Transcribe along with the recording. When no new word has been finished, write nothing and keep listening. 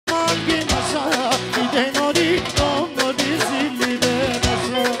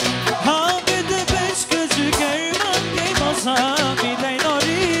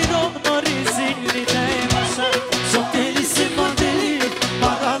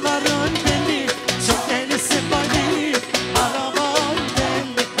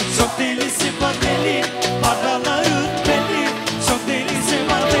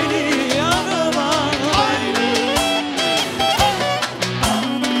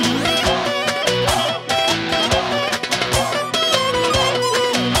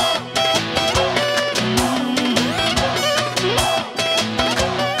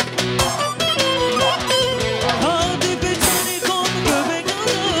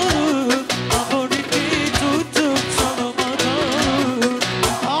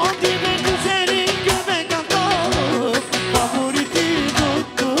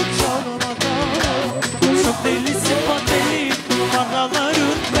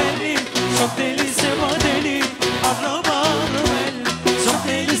Çok delisi var deli arabalı el. Çok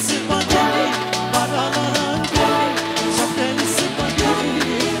delisi var deli arabalı el. Çok delisi var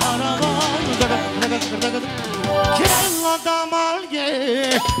deli arabalı el. Gel adam al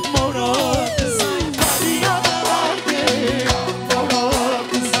gel moro kızay. Hadi adam al gel moro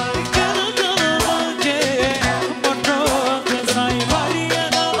kızay. Gel adam al gel moro kızay. Hadi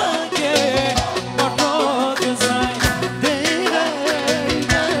adam al gel moro kızay.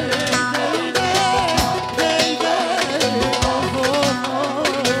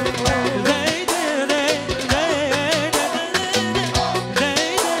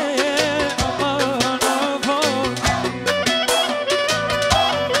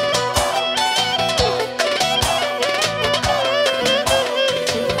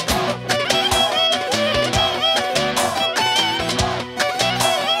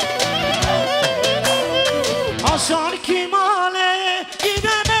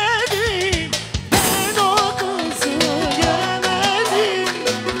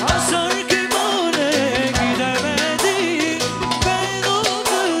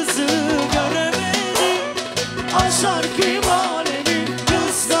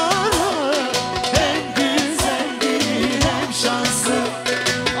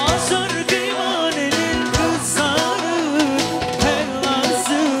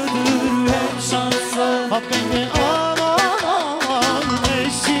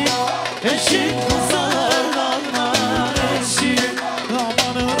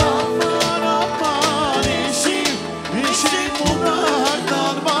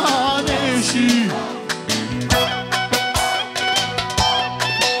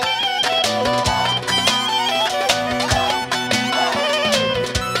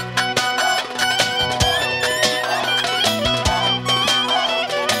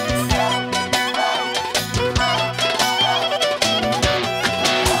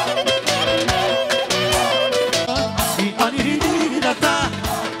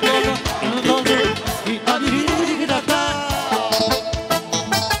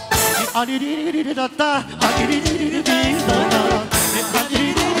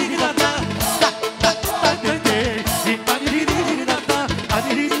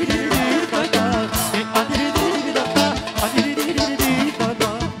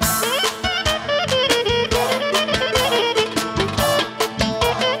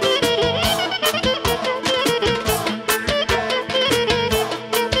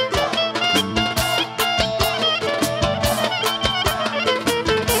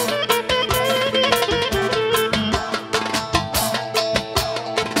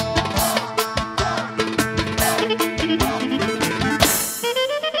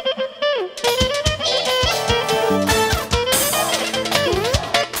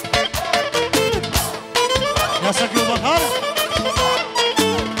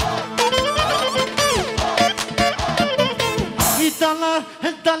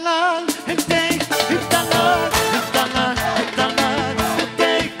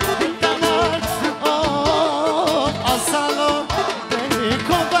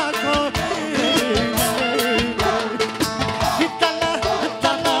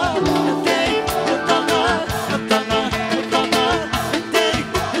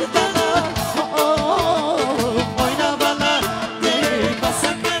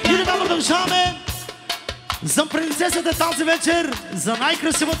 За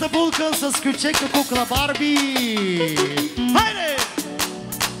най-красивата булка с кючека кукла Барби! Хайде!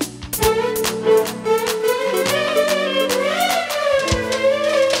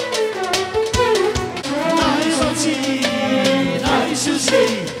 Най-шуши,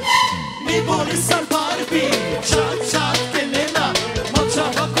 ми боли са Барби, чак-чак телена,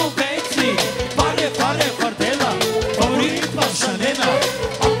 мълчава конфетни, пале, пардела, Фаворит в шанена,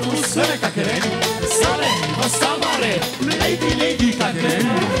 атмосфера как рени, сале, възставаре, lady как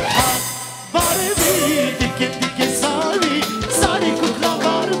рени. Барби, тике, Салих, Салих кукла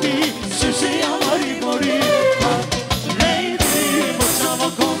Барби, шуши амари мори. Lady, мълчава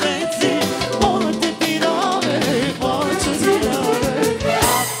конфетни, моля те пираме, повече зираме.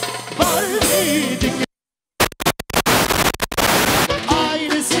 Барби, тике.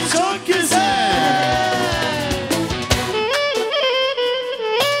 Ailesi çok güzel.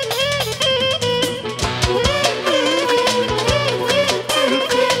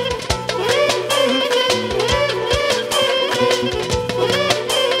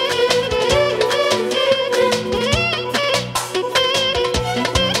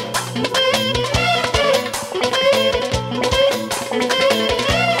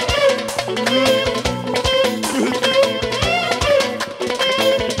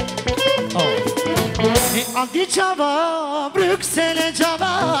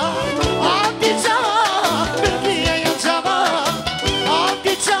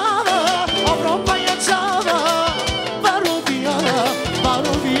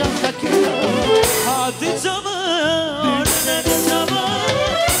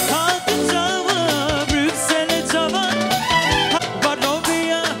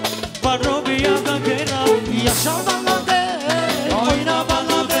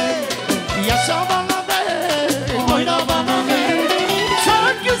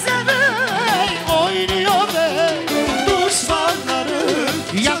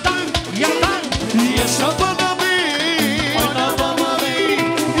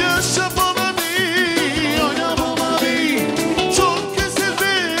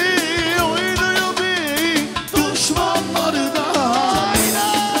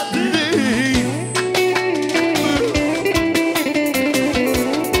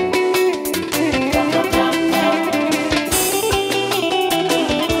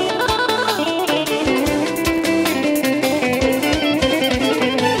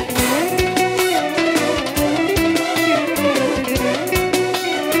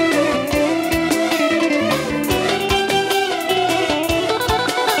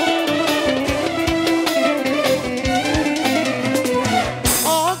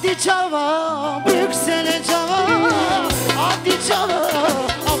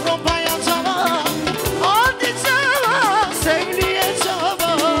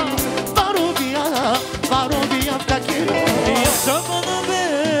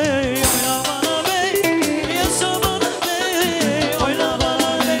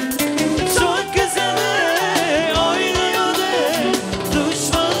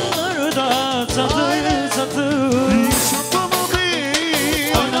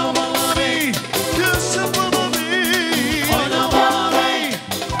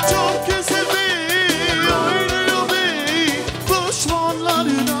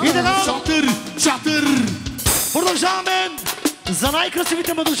 Идега! Чатър, чатър! Продължаваме за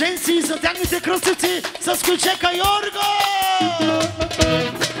най-красивите младоженци, за тяхните кръстици с ключека Йорго!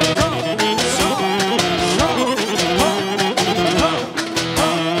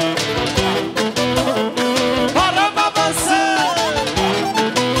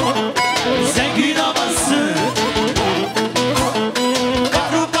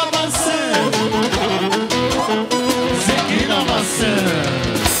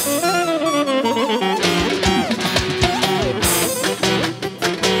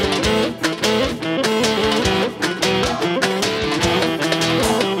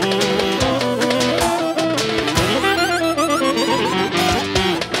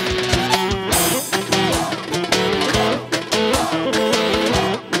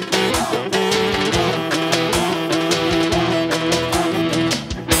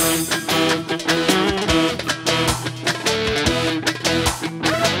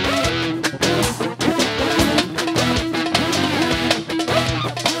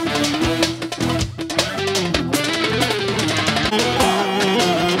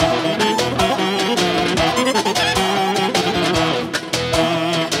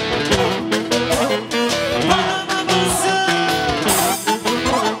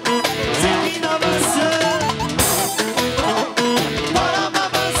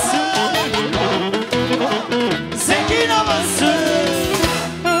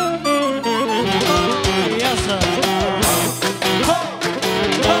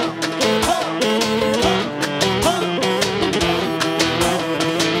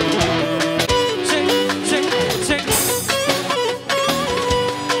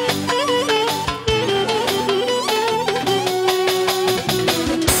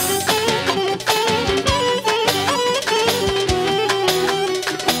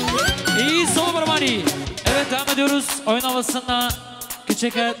 Oyun havasında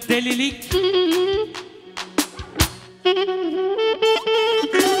küçük delilik.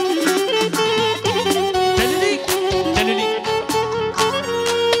 Delilik, delilik.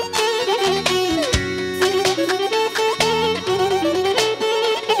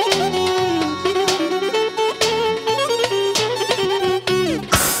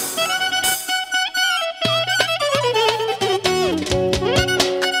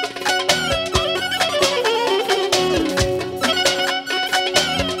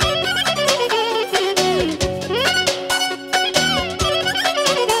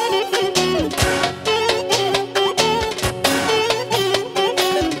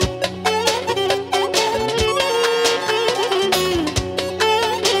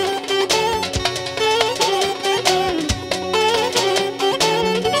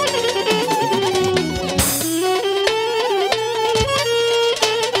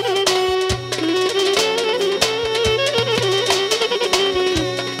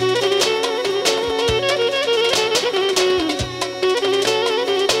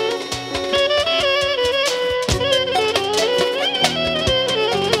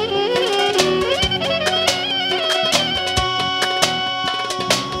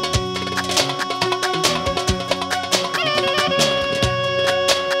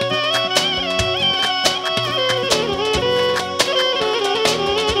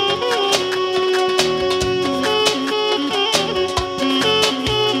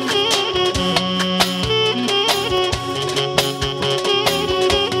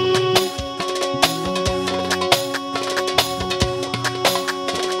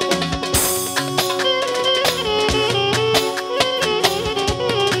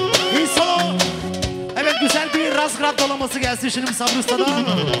 Gelsin şimdi Sabri Usta'dan.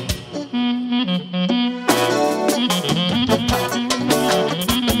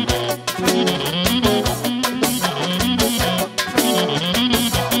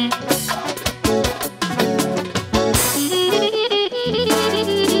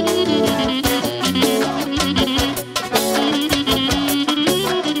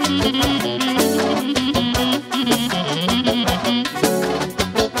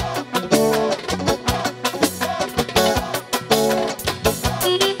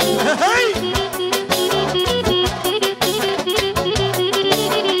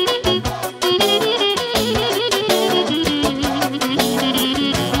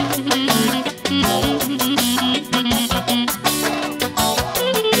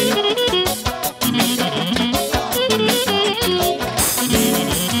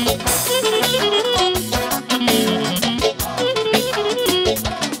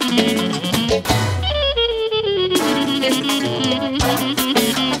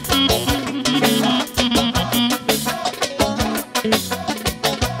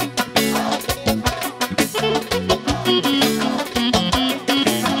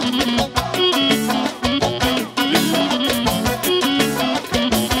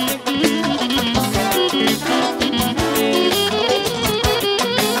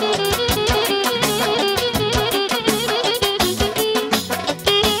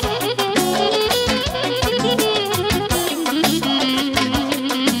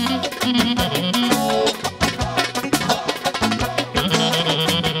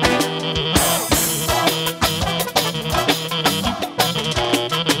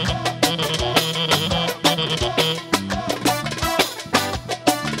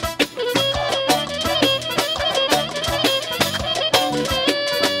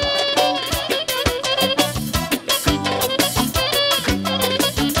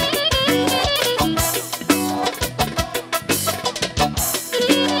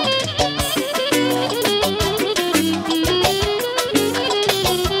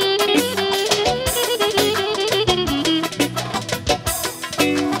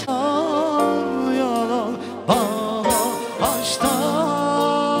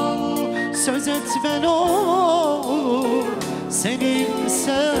 etme ne olur senin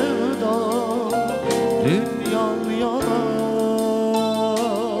sevdan dünyan yalan.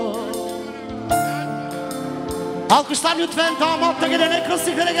 Alkışlar lütfen, damatta gelen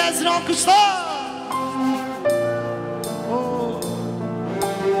klasikleri gelsin, alkışlar.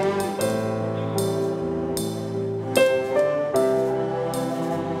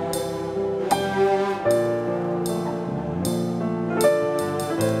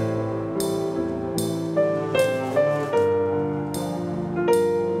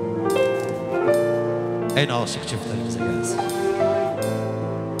 En aşık çiftlerimize gelsin.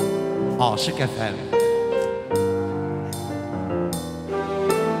 Aşık efendim.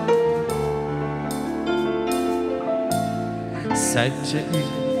 Sence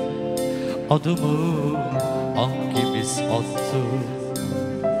ilk adımı hangimiz attı?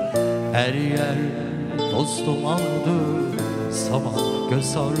 Her yer toz dumandı, sabah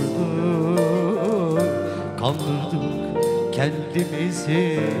göz ardı. Kandırdık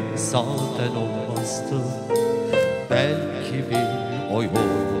kendimizi, zaten olmazdı. Belki bir oy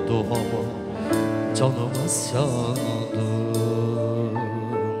oldu ama canımız yandı.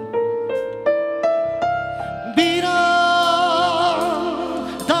 Bir an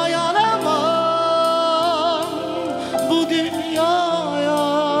dayanamam bu dünyaya,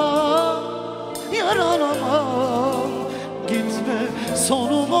 yaranamam, gitme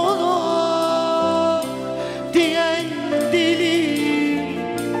sonum ola diyen dilim,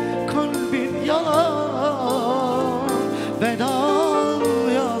 kalbim yalan, vedam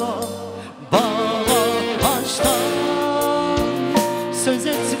yalan. Bana aşktan söz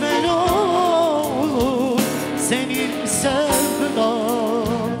etme ne olur senin sevdan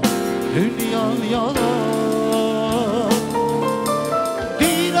dünyan yalan.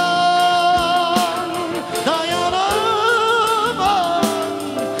 Bir an dayanamam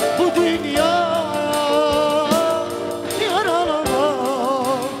bu dünyaya,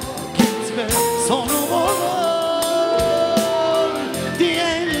 yaranamam, gitme sonum olan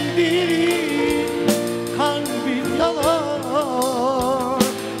diyen biri, kalbim yalan,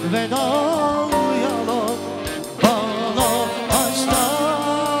 vedam yalan. Bana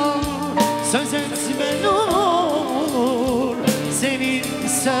aşktan söz etme ne olur senin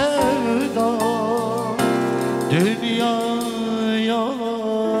sevdan dünya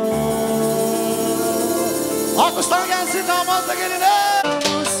yalan. Alkışlar gelsin, damatla geline.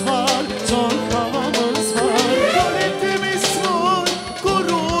 Havamız var, çok havamız var. Galetimiz var,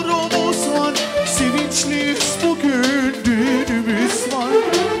 gururumuz var. Sevinçliyiz bugün, düğünümüz var.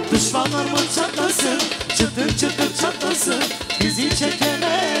 Düşmanlarımız çatlasın, çıtır çıtır çatlasın. Bizi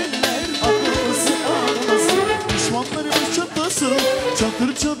çekemeyenler aklımızı almasın. Düşmanlarımız çatlasın,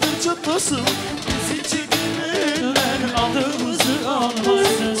 çatır çatır çatlasın. Bizi çekemeyenler aklımızı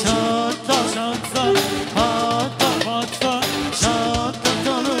almasın. Çatla çatla, patla patla,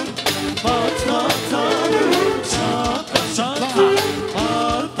 çatlatalım, patlatalım. Çatla çatla,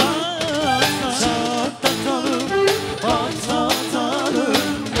 patla, çatlatalım, patlatalım.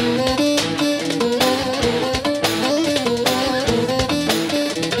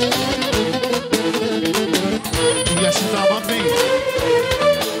 Yaşın damat bey.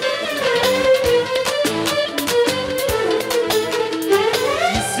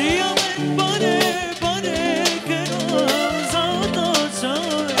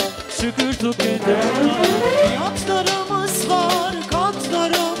 Yatlarımız var,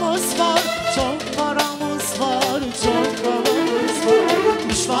 katlarımız var, çok paramız var, çok paramız var.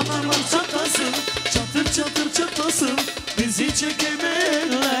 Düşmanlarımız çatlasın, Çatır çatır çatlasın. bizi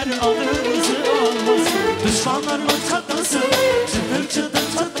çekemeyenler adımızı almasın. Düşmanlarımız çatlasın, çıtır çıtır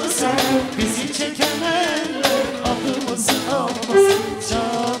çatlasın. Bizi çekemeyenler adımızı almasın.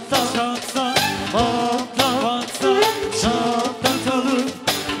 Çatla çatla, patla patla, çatlatalım,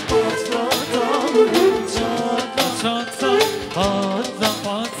 patlatalım. Çatla çatla, patla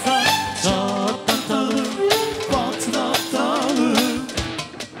patla, çatlatalım, patlatalım.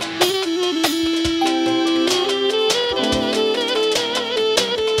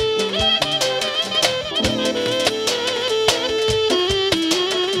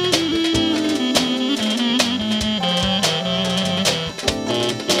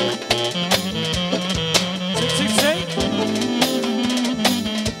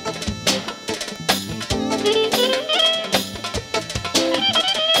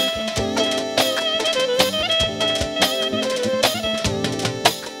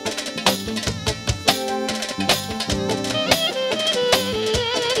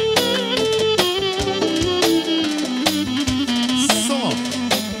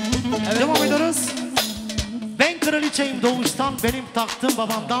 kraliçeyim doğuştan, benim taktığım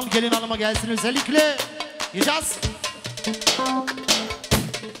babamdan. Gelin hanıma gelsin özellikle. Yiyeceğiz.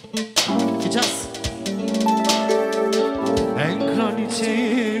 Yiyeceğiz. Ben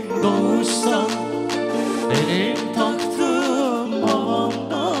kraliçeyim doğuştan, benim taktığım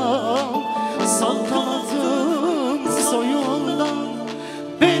babamdan, saltanatım soyundan,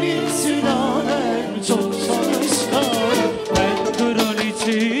 benim sülalem çok çalışkan. Ben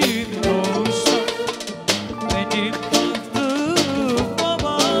kraliçeyim doğuştan, benim taktığım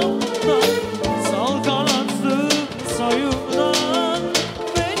babamdan, saltanatım soyundan,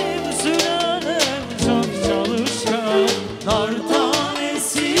 benim sülalem çok çalışkan. Nar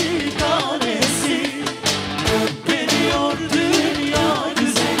tanesi tanesi geliyor dünya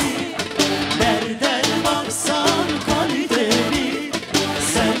güzeli, nereden baksan kaliteli,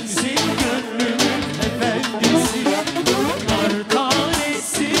 sensin gönlümün efendisi. Nar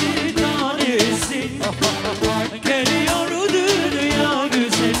tanesi tanesi Geliyor dünya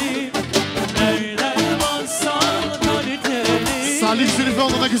güzeli, nereden baksan kaliteli. Salih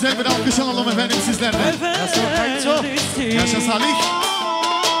Zülüfoğlu'na güzel bir alkış alalım efendim sizlerden. Efendisi. Yaşa Salih.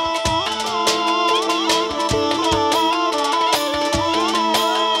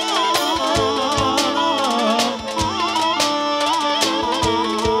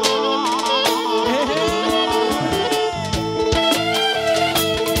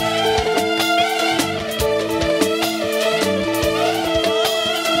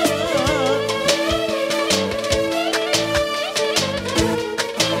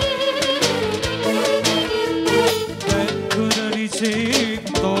 Ben kraliçeyim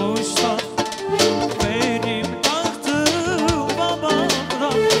doğuştan, benim taktığım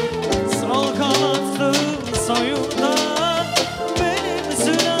babamdan, saltanatım soyundan, benim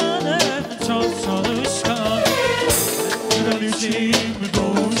sülalem çok çalışkan. Kraliçeyim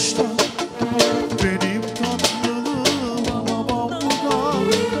doğuştan, benim tatlılığım babamdan,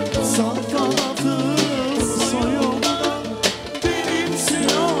 saltanatım soyumdan, benim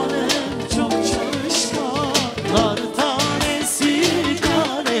sülalem çok çalışkan. nar tanesi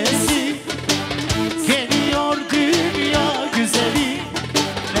tanesi geliyor dünya güzeli,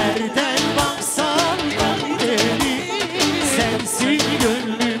 nereden baksan kaliteli, sensin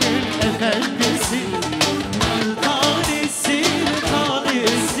gönlümün efendisi. Tanesi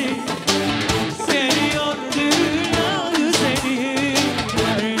tanesi geliyor dünya güzeli,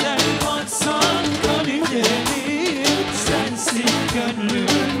 nereden baksan kaliteli, sensin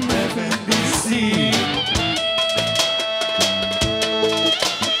gönlümün efendisi.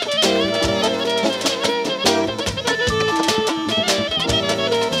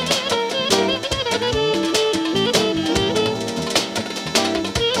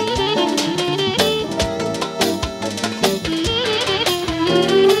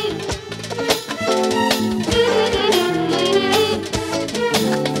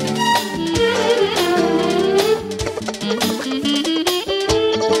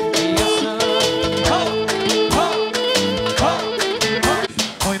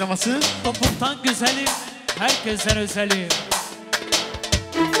 Oynaması. Topuktan güzelim, herkesten özelim.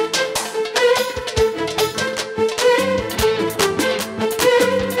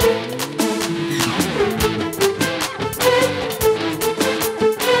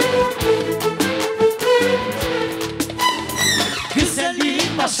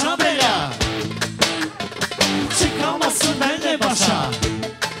 Güzelliğin başa bela, çıkamazsın benle başa.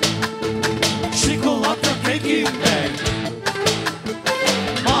 Çikolata kekim ben,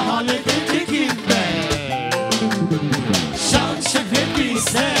 mahallede tekim ben. Şan şefim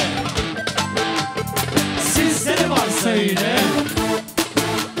bizde, sizde ne varsa öyle.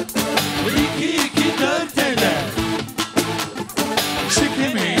 2-2-4 eder,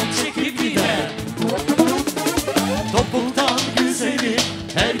 çekemeyin çekip gider. Topuktan güzelim,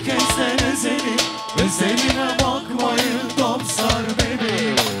 herkesten özelim, özelime bakmayın topsar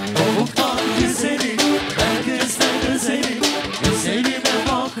bebeğim. Topuktan güzelim, herkesten özelim, özelime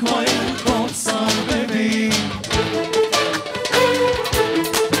bakmayın topsar bebeğim.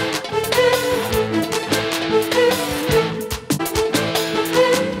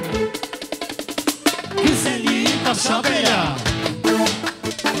 Güzelliğin başa bela,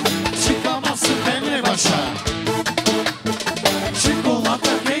 çıkamazsın benimle başa.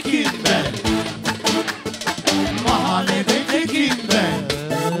 Çikolata kekim ben, mahallede tekim ben.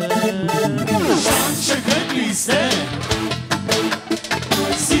 Şan şaka bizde,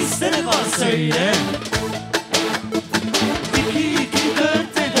 sizde ne var söyle.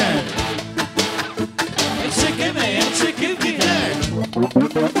 2-2-4 eder, çekemeyen çekip gider.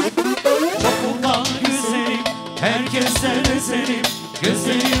 Topundan güzelim, herkesten özelim,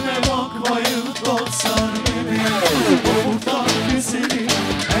 gözlerime bakmayın dostlar bebeğim.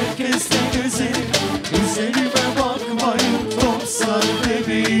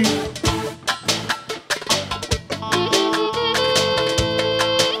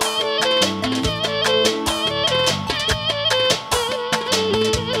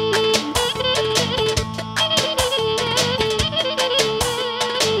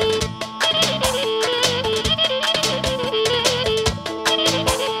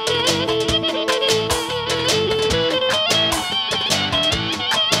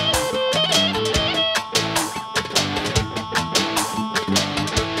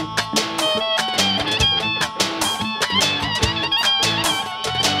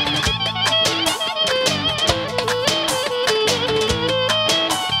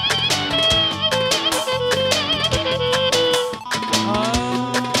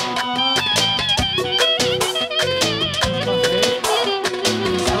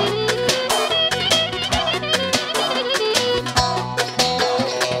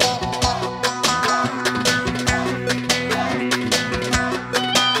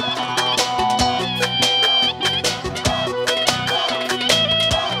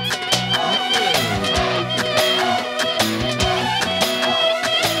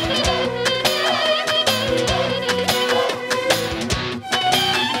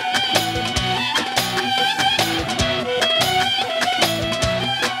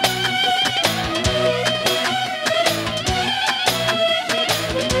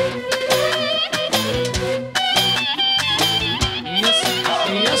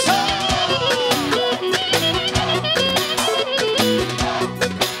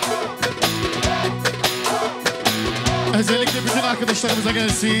 Özellikle bütün arkadaşlarımıza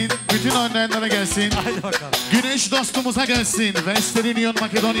gelsin. Bütün oynayanlara gelsin. Haydi bakalım. Güneş dostumuza gelsin. Western Union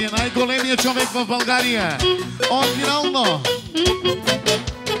Makedonya. Najgolemija čovek v Bulgarija. Originalno.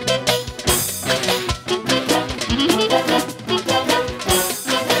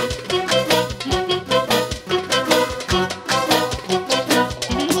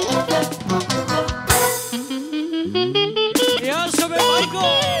 Jaso be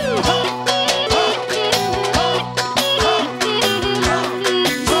majko!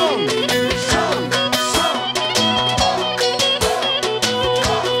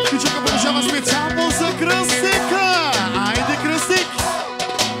 Küçük kapatacağımız specjalno za Krasika. Ajde Krasik.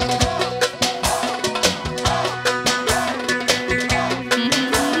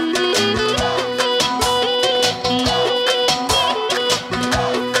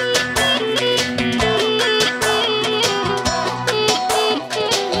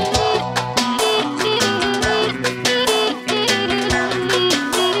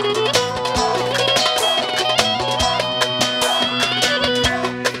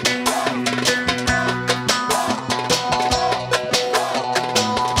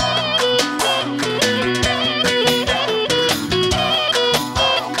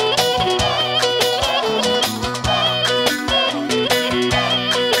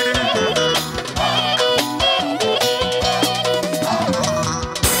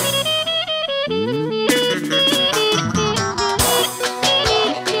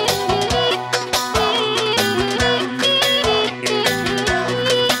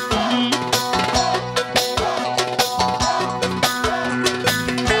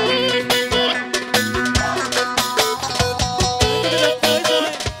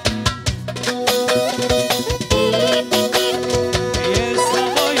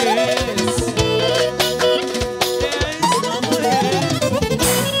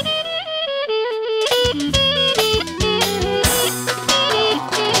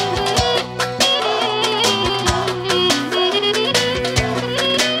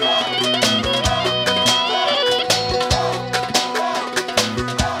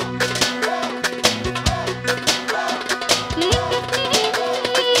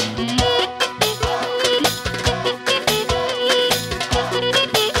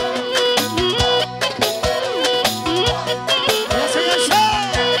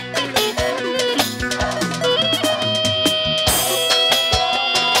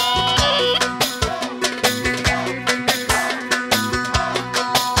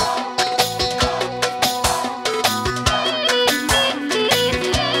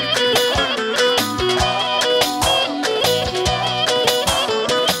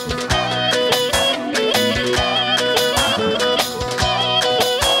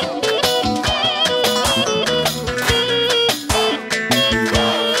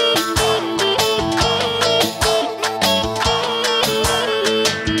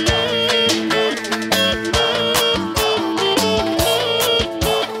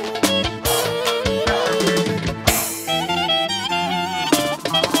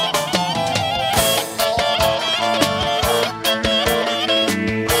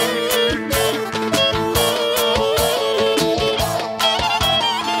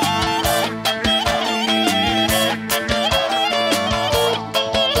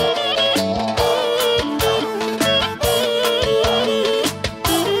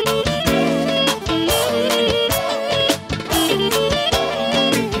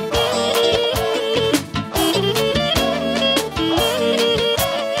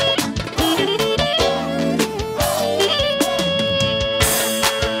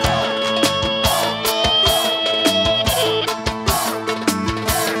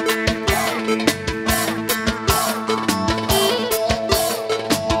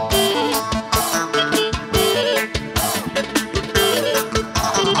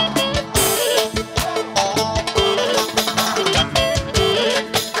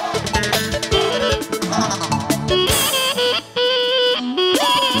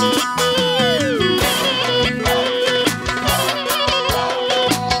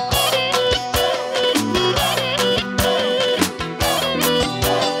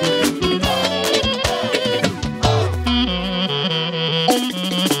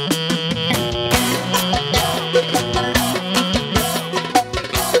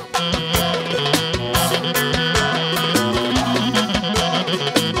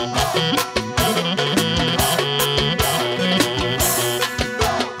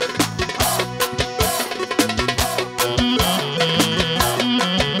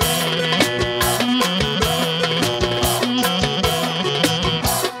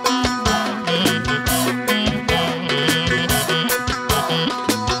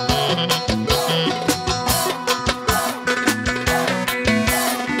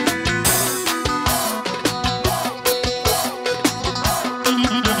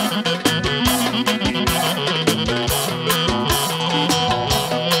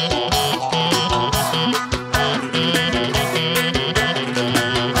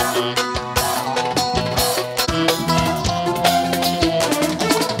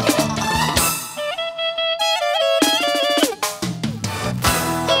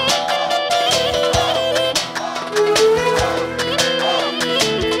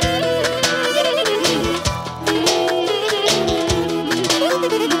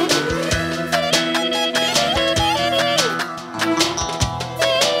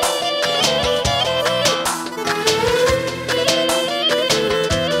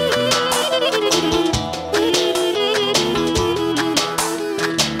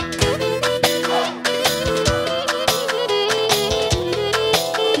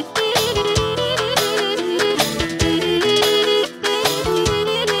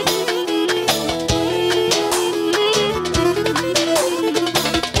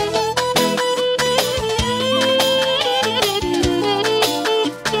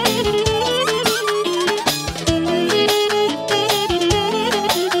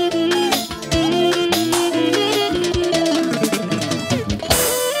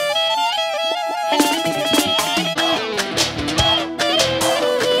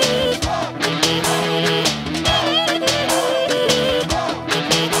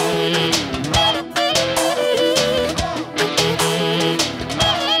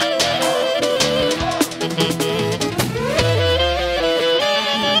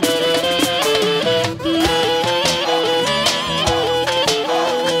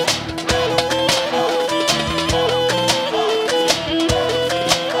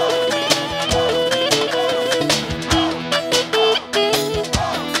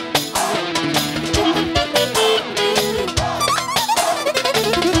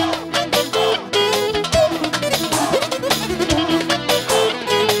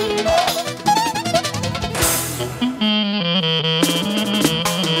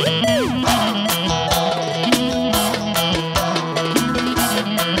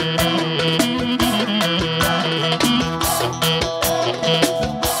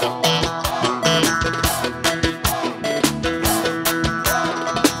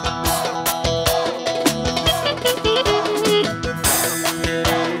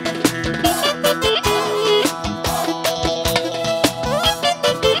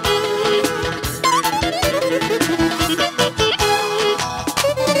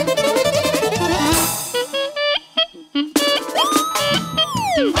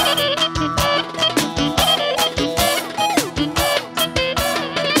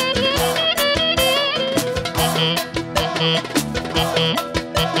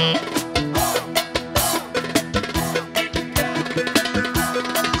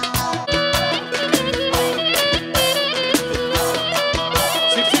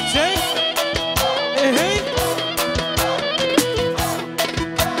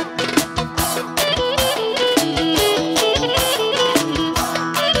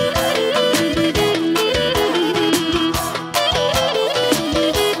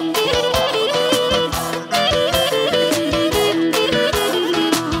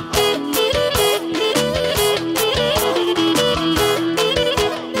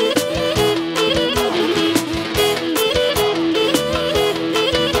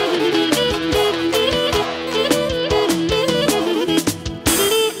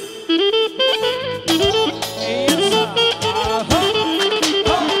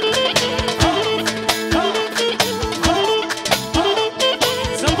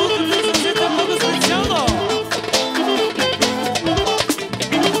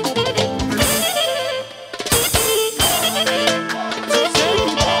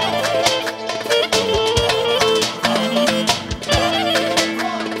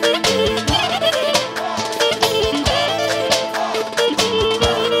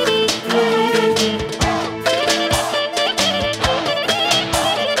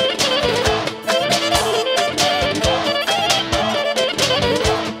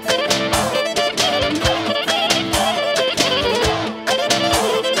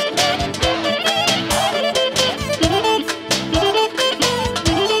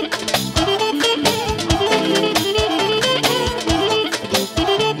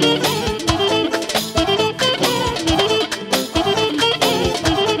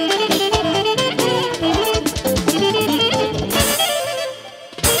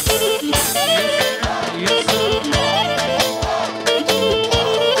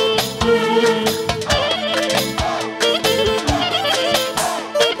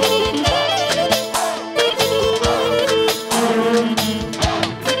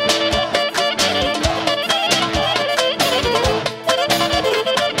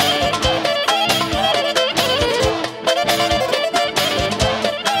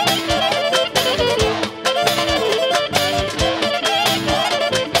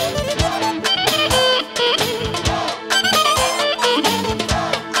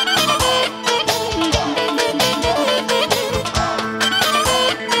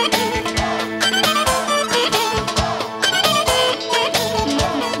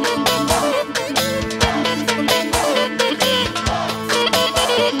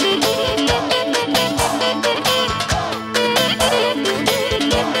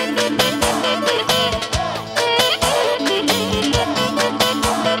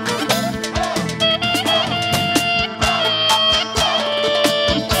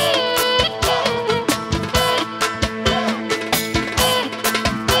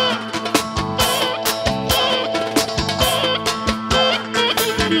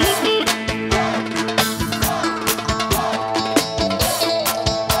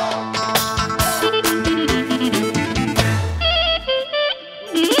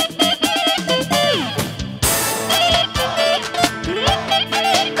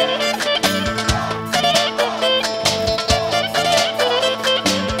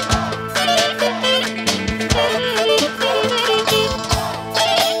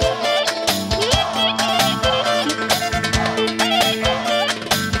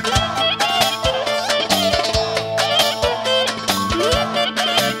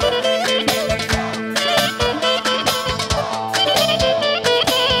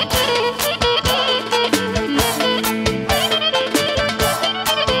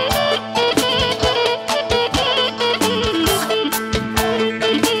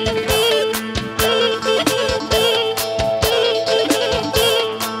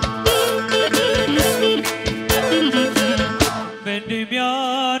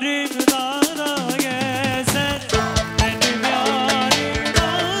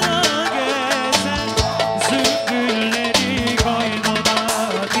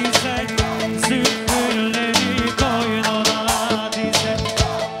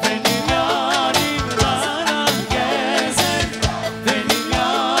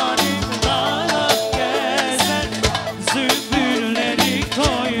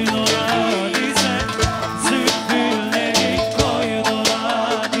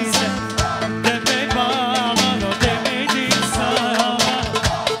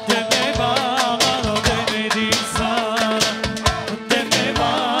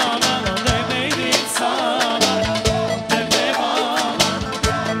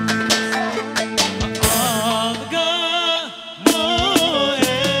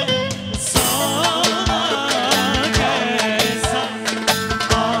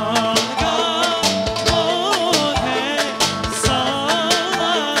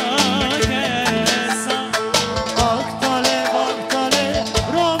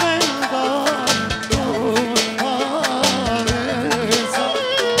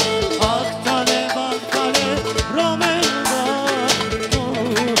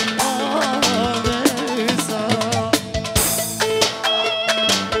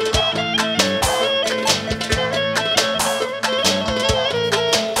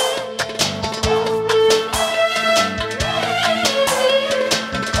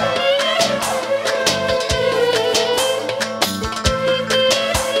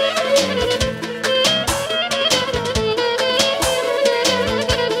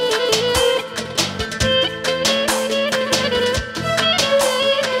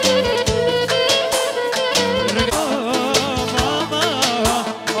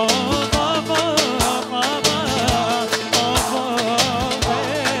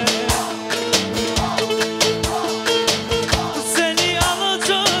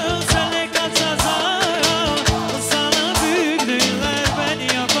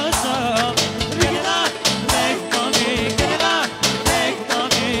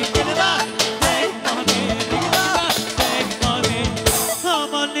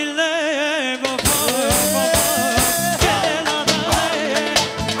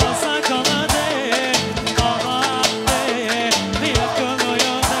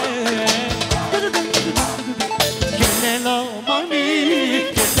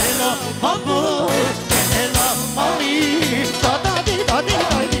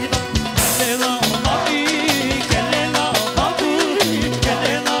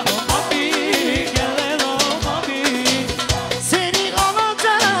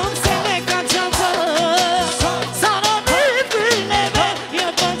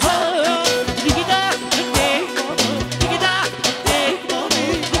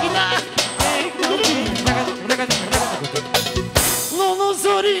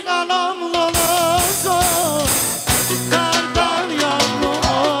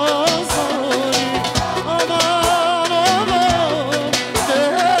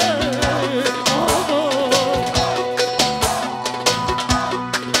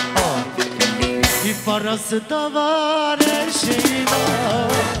 Karası da var, her şeyi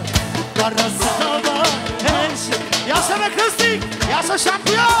var. Karası da var, her şey. Yaşa be kızdık, yaşa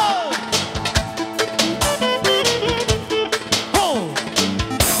şampiyon. Oh.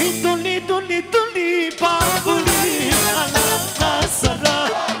 Duli duli duli babuli, Allah sara,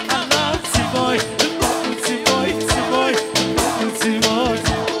 Allah siboy, siboy, siboy, siboy.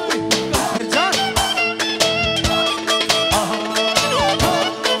 Can.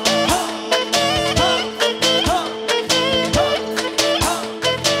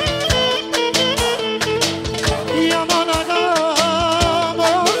 Yaman adam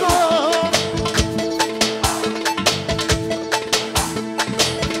oğlum,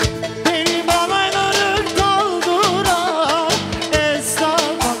 benim alayları kaldıran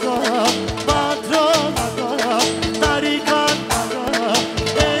esnaf aga, patron aga, tarikat aga,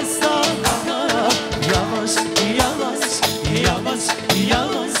 esnaf aga. Yavaş, yavaş, yavaş,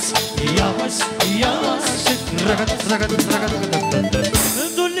 yavaş, yavaş, yavaş. Ragat, ragat, ragat, ragat.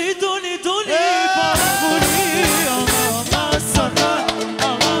 Duli, duli, duli, babuli, Allah sana,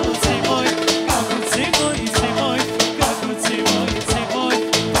 Allah simoy, kakut simoy, simoy, kakut simoy, simoy,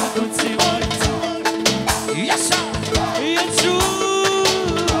 kakut simoy, simoy. Yaşa! Yaşuj,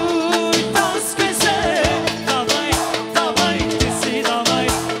 das kese, davay, davay, desi, davay,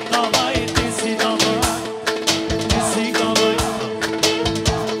 davay, desi, davay, desi, davay.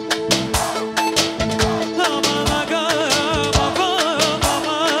 Aman aga, baba,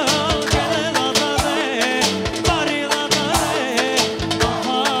 baba, gele la da de, bari la da de,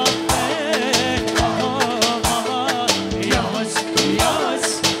 aha be, aha baba. Yavaş, yavaş,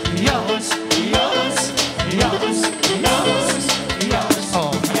 yavaş, yavaş, yavaş, yavaş, yavaş,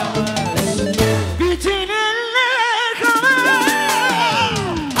 yavaş. Bütün eller kanar.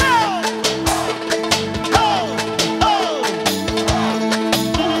 Oh, oh, oh.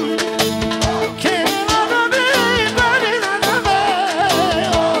 Kenara bir bari la da be,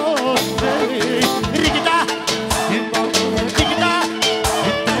 oh baby. Rigida, himbano, rigida,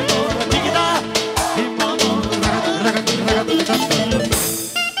 himbano, rigida, himbano, ragat, ragat, ragat.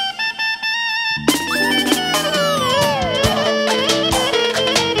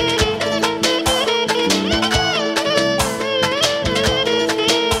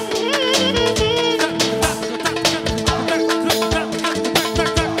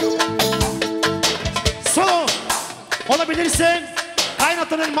 Solo olabilirsen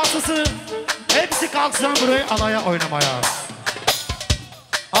kaynatının masası hepsi kalksın buraya alaya oynamaya.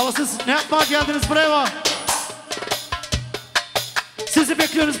 Ama siz ne yapmaya geldiniz buraya? Sizi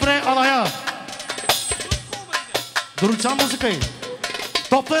bekliyoruz buraya alaya. Duracağım müzikayı.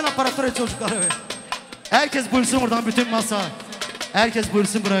 Toplayın aparatları çocuklar evet. Herkes buyursun buradan bütün masa. Herkes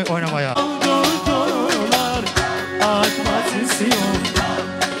buyursun buraya oynamaya. Durdular, akmasisi yok.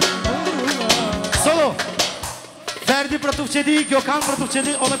 Solo. Ferdi Pratufçedi, Gökhan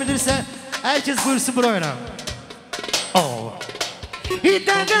Pratufçedi olabilirse herkes buyursun buraya oyna. Oh.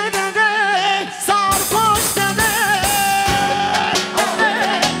 Sarhoş dede,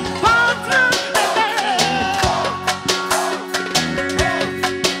 patron dede.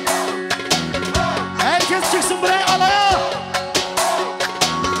 Herkes çıksın buraya alaya.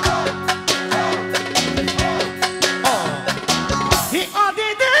 Oh. Hadi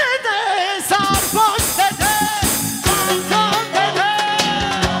dede, sarhoş dede, patron dede.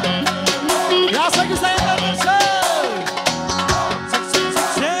 Yasa güzel kardeşim.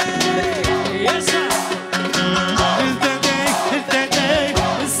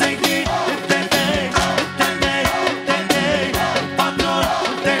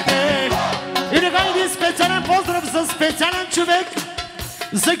 Specjalny człowiek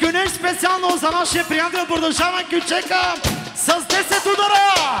z Güneş specjalny za nasze przyjaciół Burduszawa Küçeka z 10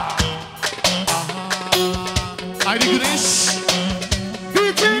 dolara. Haydi Güneş.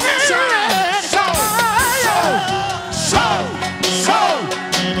 Bütün eller show, show, show, show,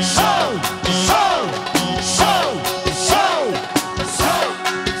 show, show, show, show,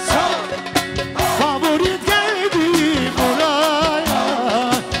 show. Favorit geldi buraya.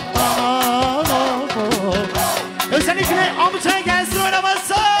 Aman oğlum. Özellikle amcaya gelsin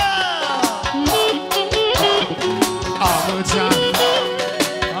oynaması. Amca.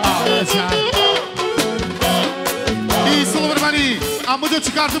 Amca. İyi Silvermani. Amca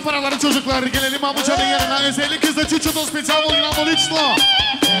çıkartın paraları çocuklar. Gelelim amcanın yanına. Özellikle de Çuçu'da spesyal oynama liçlo.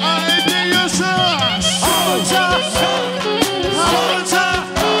 Haydi yaşa. Amca. Amca.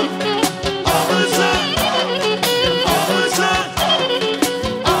 Amca.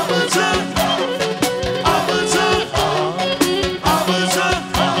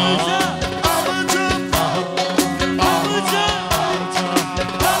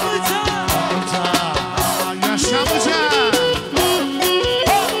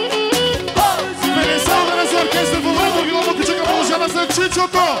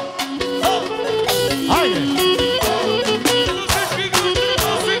 Çiçoto. Haydi.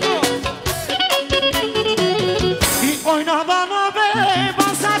 Bir oyna bana be,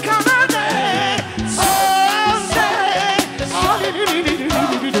 basa kanadı.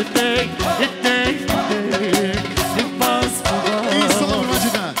 И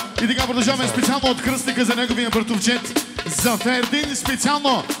Соловрачина. И така продължаваме специално от кръстника за неговия братовчет Зафердин.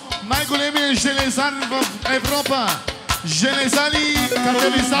 Специално най-големия железар в Европа. Железари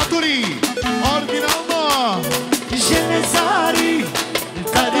катализатори. Оригинално. Железари,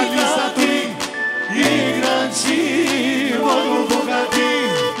 катализатори, играчи, много богати.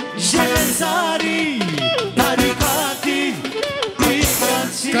 Железари, тарикати,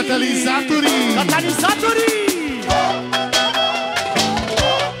 играчи. Катализатори. Катализатори.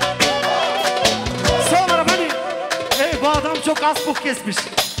 Sonra beni, bu adam çok az puk kesmiş.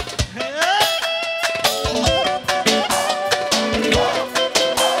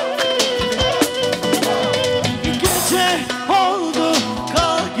 Gece oldu,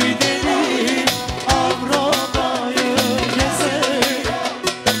 kal gidelim, Avrupa'yı gezelim.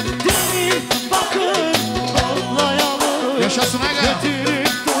 Dönüp bakın, kollayalım. Yaşasın aga. Götürüp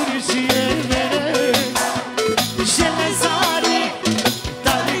Turşiye'lere. Jelezari,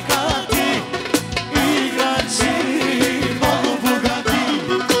 tarikati, igranci, Bolu Bugatti.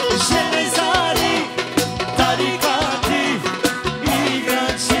 Jelezari, tarikati,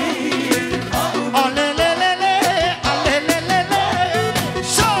 igranci, alelelele, alelelele.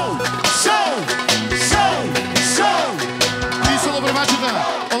 Show, show, show, show. И Соловрачина.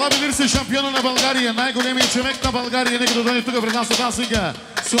 Olabilirse şampiyonu na България. Най-големият човек на България. Нека да дойде тук пред нас от нас сега.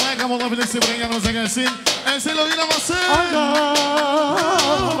 Солегам olabilirse buraya yanımıza gelsin. Ensel oynaması. Agam,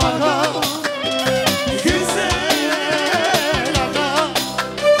 agam, güzel agam.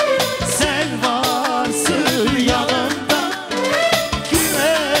 Sen varsın yanımda,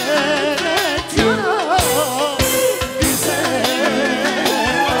 kime et yanam. Güzel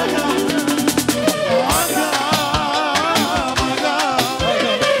agam, agam, agam.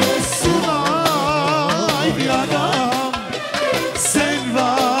 Sunay agam, sen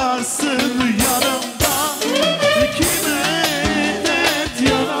varsın yanımda, kime et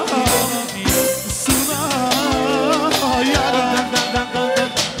yanam. Sunay agam.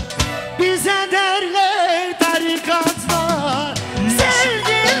 Bize derler tarikatlar,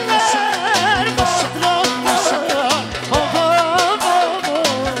 sevgililer, patronlar. Oh, oh, oh, oh.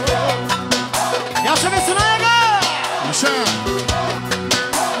 Yaşa be Sunay aga! Yaşa.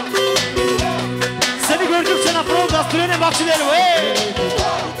 Seni gördükçe Afrodaz, Töreni bakçıları. Hey!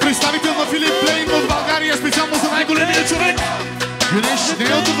 Представител на Филип Плейн от България. Специално за най-големия човек. Güneş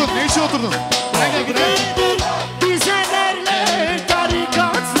neye oturdun? Ne için oturdun? Gel gel. Bize derler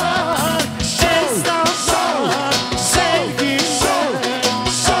tarikatlar, esnaflar, sevgililer.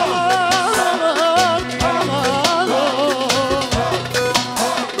 Aman, aman, oh.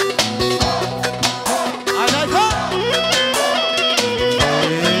 Hadi, hadi.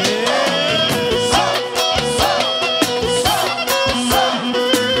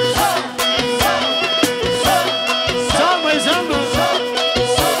 Çalmayın, çalmayın.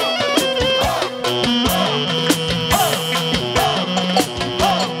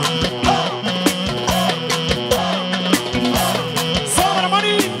 Sonra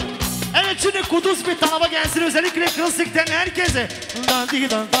mani. Evet şimdi kuduz bir talaba gelsin özellikle klasikten herkese. Dan digi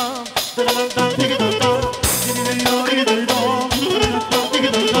dan dan, dan dan digi dan dan, digi dan digi dan dan, dan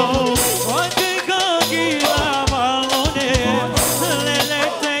digi dan dan.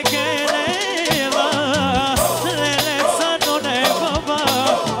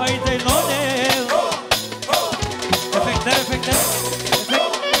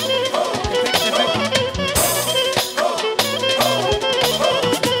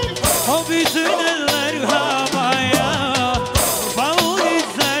 O bütün eller havaya,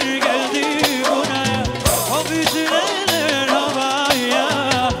 favoritler geldi buraya. O bütün eller havaya,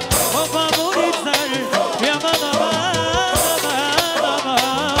 o favoritler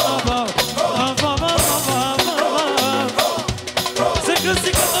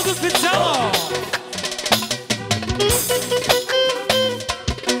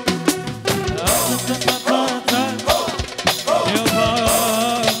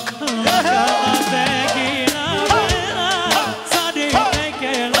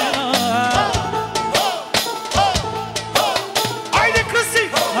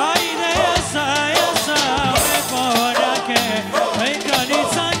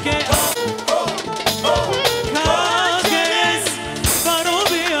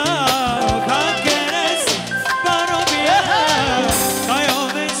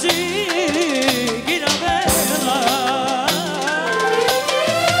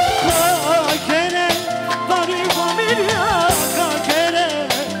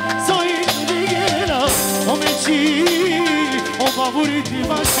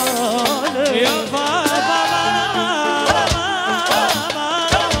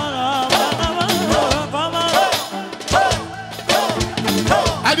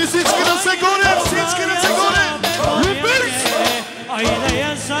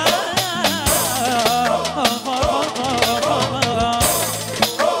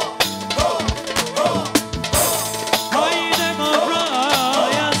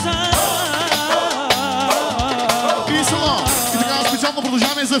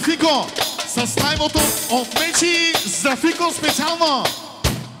за Фико. С таймото от Мечи за Фико специално.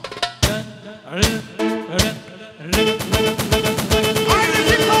 Айде,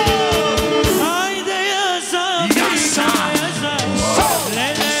 Фико! Haydi yaşa, yaşa, yaşa.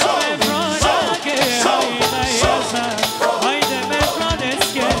 Lele mebrojake, haydi yaşa. Haydi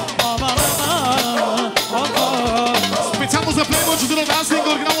mebrojake, aman aman, aman. Специално за плейбойчето на Дансинг,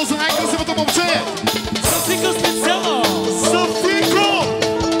 оригинално за най-красивото момче. Сафико специално. За Фико!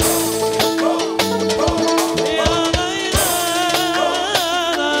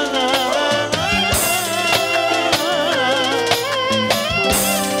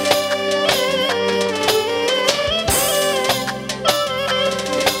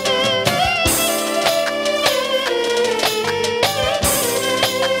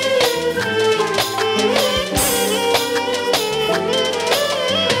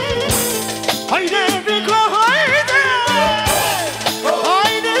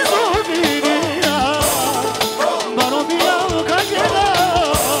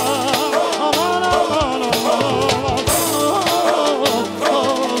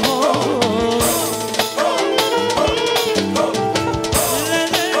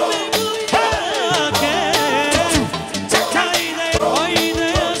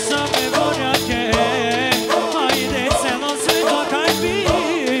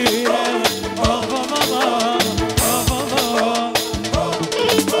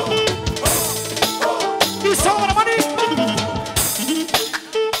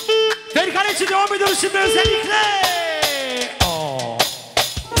 Şimdi özellikle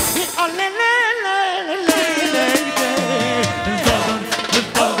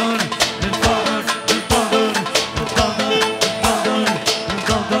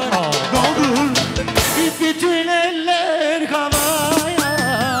bütün eller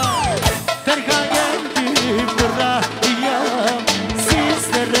havaya, Terka geldi buraya,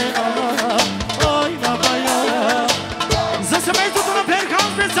 sizlere oynamaya. Zasemeyi tutun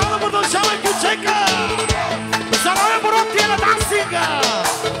perkans ve sana burada şalı küçeka. Sana burun diye la dansinga.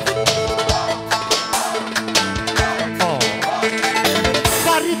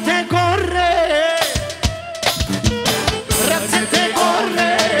 Parite corre, razzete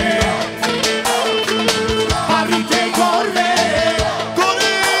corre. Parite corre,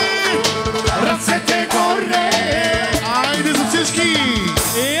 corre, razzete corre. Айде за всички!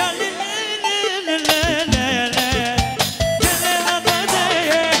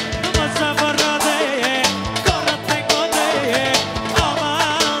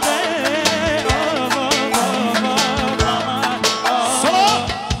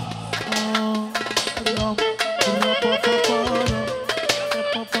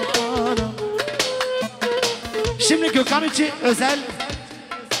 Şimdi Gökhan için özel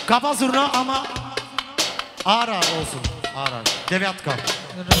kaba zurna ama ağır ağır olsun. Ağır ağır. Devyatka.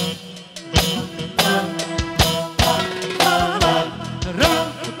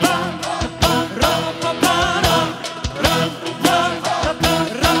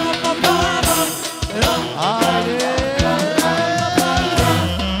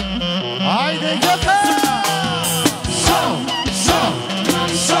 Haydi Gökhan! Şov, şov,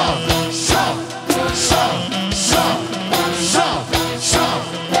 şov, şov, şov, şov, şov,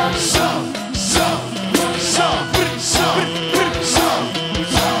 şov, şov, şov, şov, şov.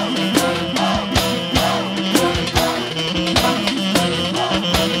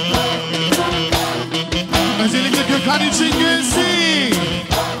 Özellikle Gökhan için gelsin.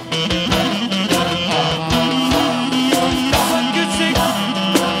 Küçük,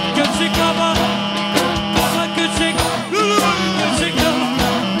 küçük ama, küçük, küçük ama, küçük, küçük ama,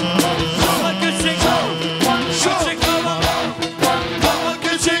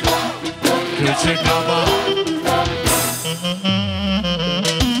 Küçük, küçük ama.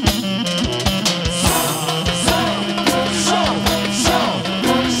 Şov, şov, şov, şov.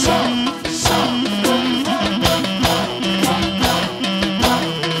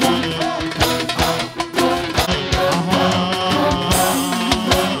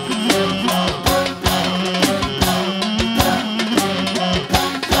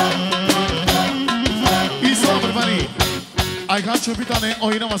 Ayhan'cığım bir tane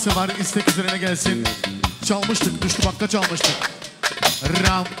oynaması var, istek üzerine gelsin. Çalmıştık, düştü bakka çalmıştık.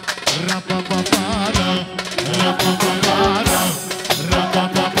 Ram, ram, pam, pam, ram, ram, pam, pam, ram, ram, pam,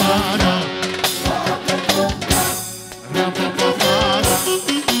 pam, ram, ram, pam, pam,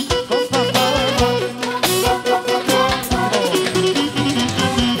 küçük,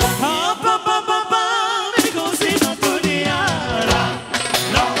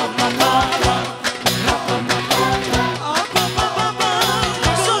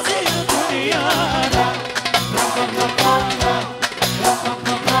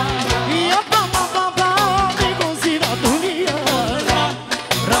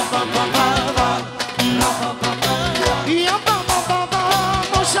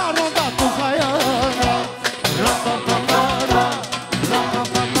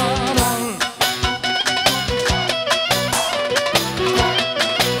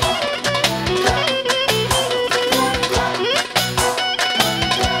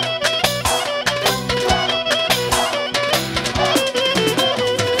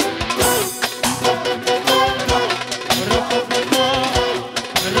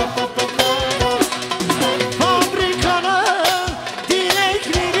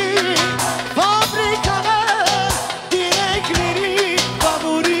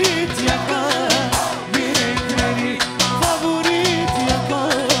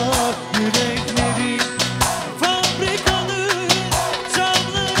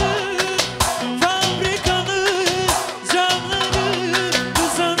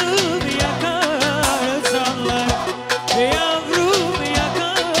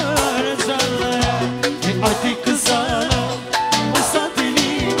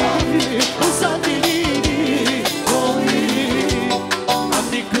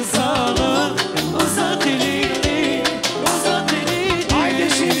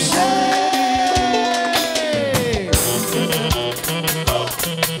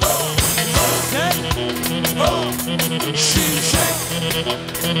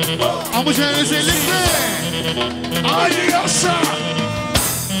 Amca özellikle. Haydi yaşa.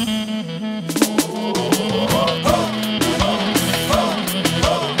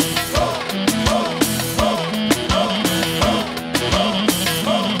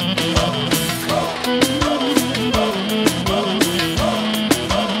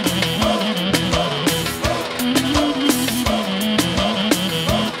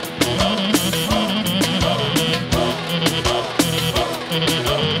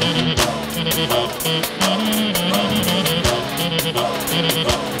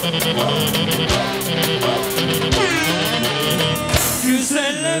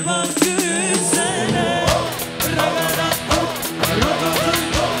 Güzelle bak